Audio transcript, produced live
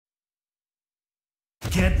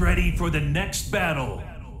Get ready for the next battle.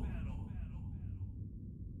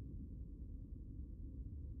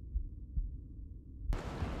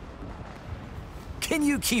 Can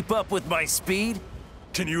you keep up with my speed?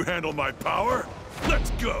 Can you handle my power? Let's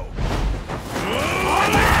go!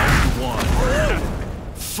 One.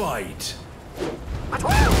 Fight.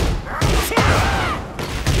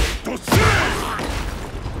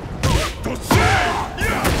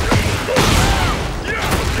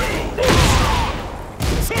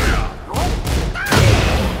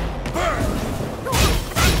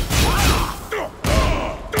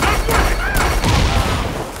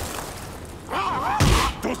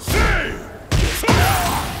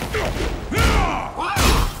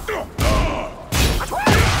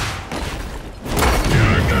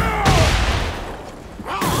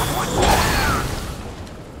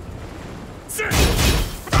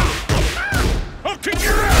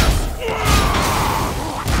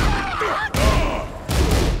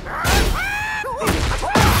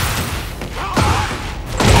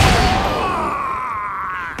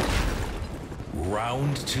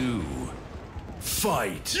 Round 2.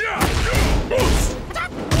 Fight!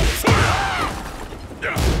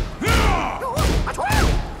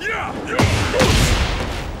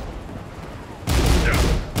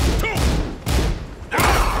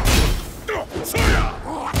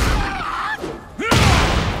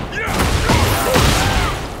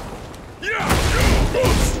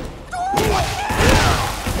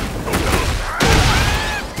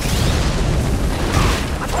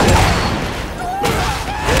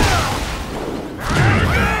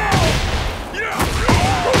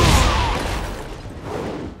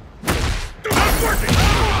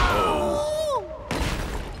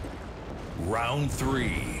 Round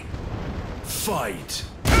 3. Fight!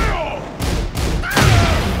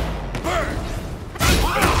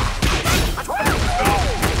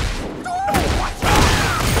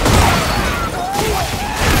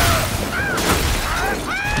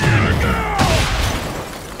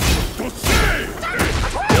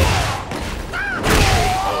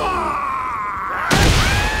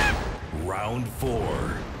 Round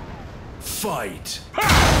 4. Fight!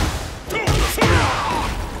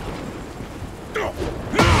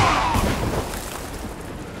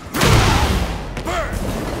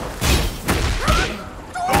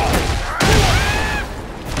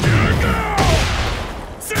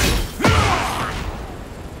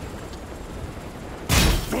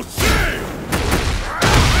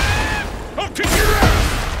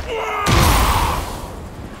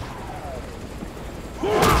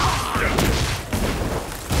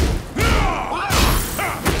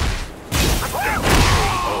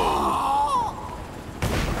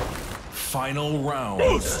 Final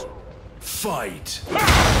round. Fight!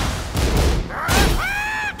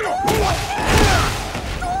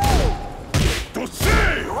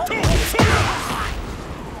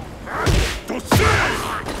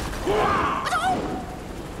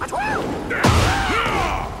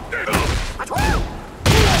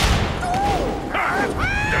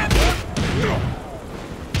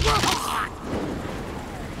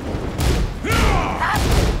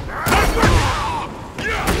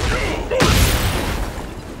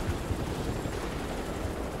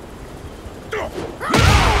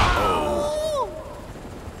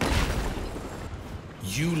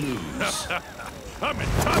 You lose. I'm in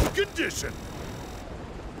top condition.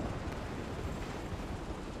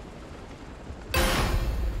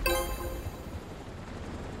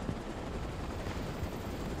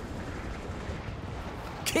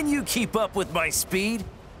 Can you keep up with my speed?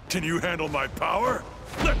 Can you handle my power?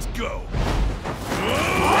 Let's go!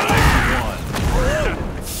 One.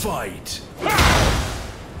 Fight!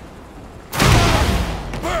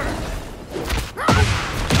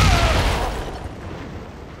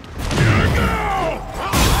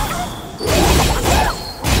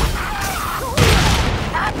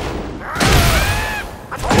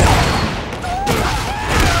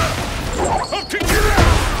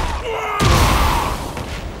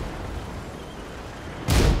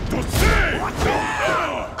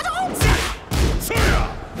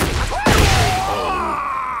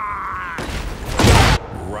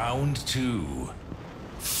 Round 2.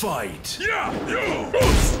 Fight!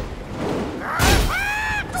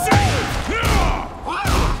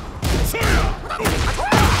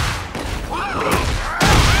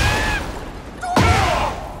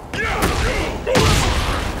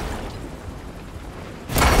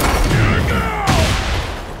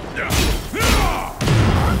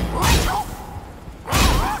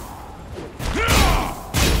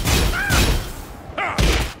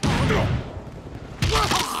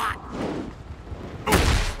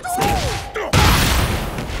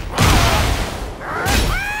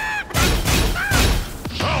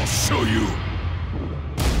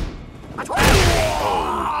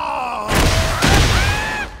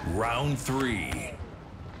 3.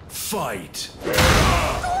 Fight!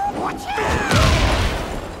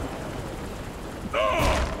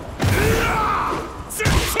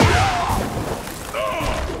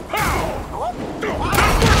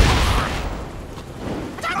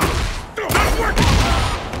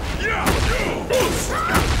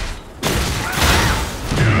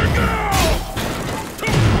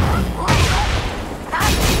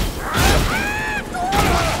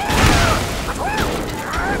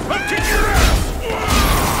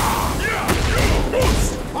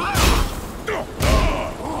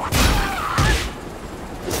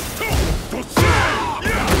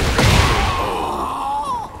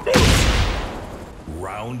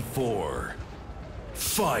 Round 4.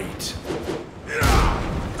 Fight!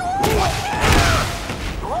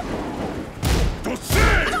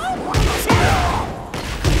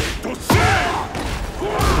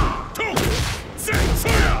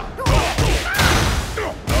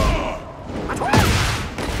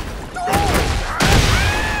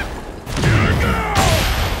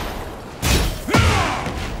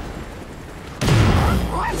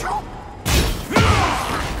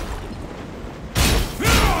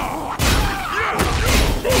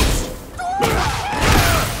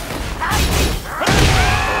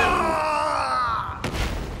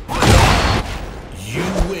 You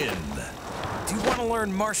win! Do you want to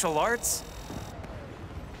learn martial arts?